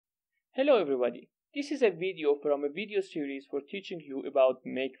Hello everybody, this is a video from a video series for teaching you about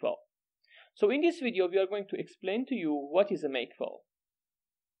Makefile. So in this video we are going to explain to you what is a Makefile.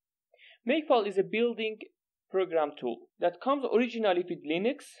 Makefile is a building program tool that comes originally with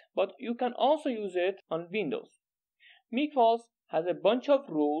Linux, but you can also use it on Windows. Makefile has a bunch of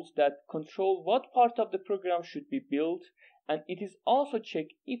rules that control what part of the program should be built, and it is also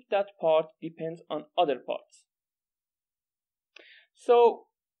checked if that part depends on other parts. So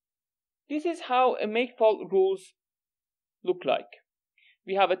this is how a Makefile rules look like.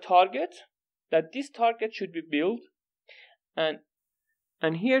 We have a target, that this target should be built, and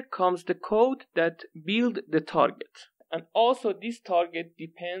here comes the code that build the target. And also this target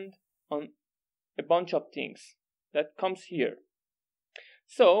depends on a bunch of things that comes here.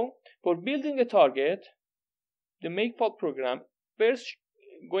 So for building a target, the Makefile program first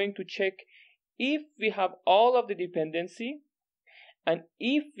going to check if we have all of the dependency, and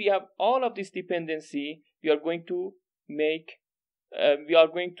if we have all of this dependency, we are going to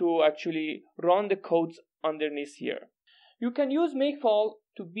actually run the codes underneath here. You can use Makefile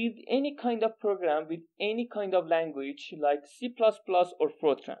to build any kind of program with any kind of language like C++ or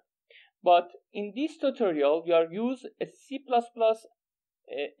Fortran. But in this tutorial, we are use a C++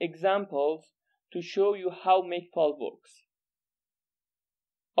 examples to show you how Makefile works.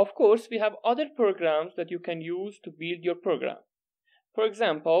 Of course, we have other programs that you can use to build your program. For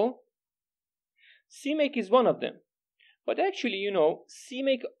example, CMake is one of them. But actually,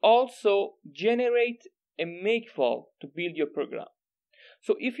 CMake also generate a Makefile to build your program.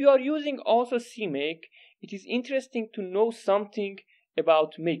 So if you are using also CMake, it is interesting to know something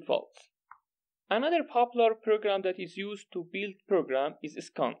about Makefiles. Another popular program that is used to build program is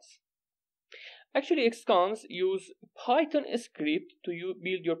Scans. Actually, Scans use Python script to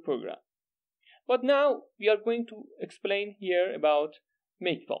build your program. But now we are going to explain here about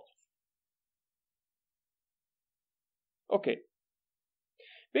Makefile. Okay.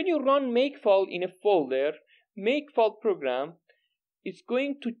 When you run Makefile in a folder, Makefile program is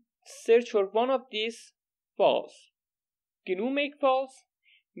going to search for one of these files. GNU Makefiles,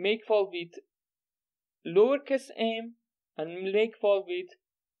 Makefile with lowercase m, and Makefile with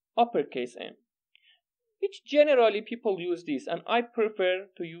uppercase m. Which generally people use this, and I prefer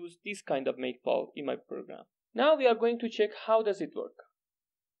to use this kind of Makefile in my program. Now we are going to check how does it work.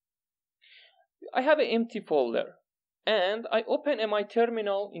 I have an empty folder, and I open my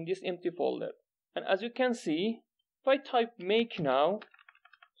terminal in this empty folder. And as you can see, if I type make now,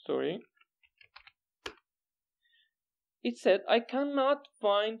 it said I cannot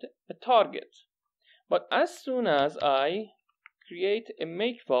find a target. But as soon as I create a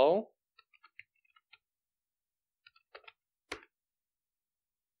Makefile,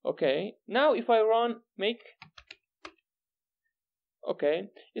 okay, now if I run make, okay,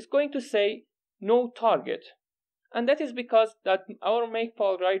 it's going to say no target. And that is because that our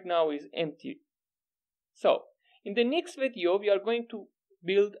Makefile right now is empty. So in the next video, we are going to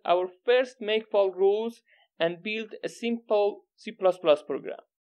build our first Makefile rules and build a simple C++ program.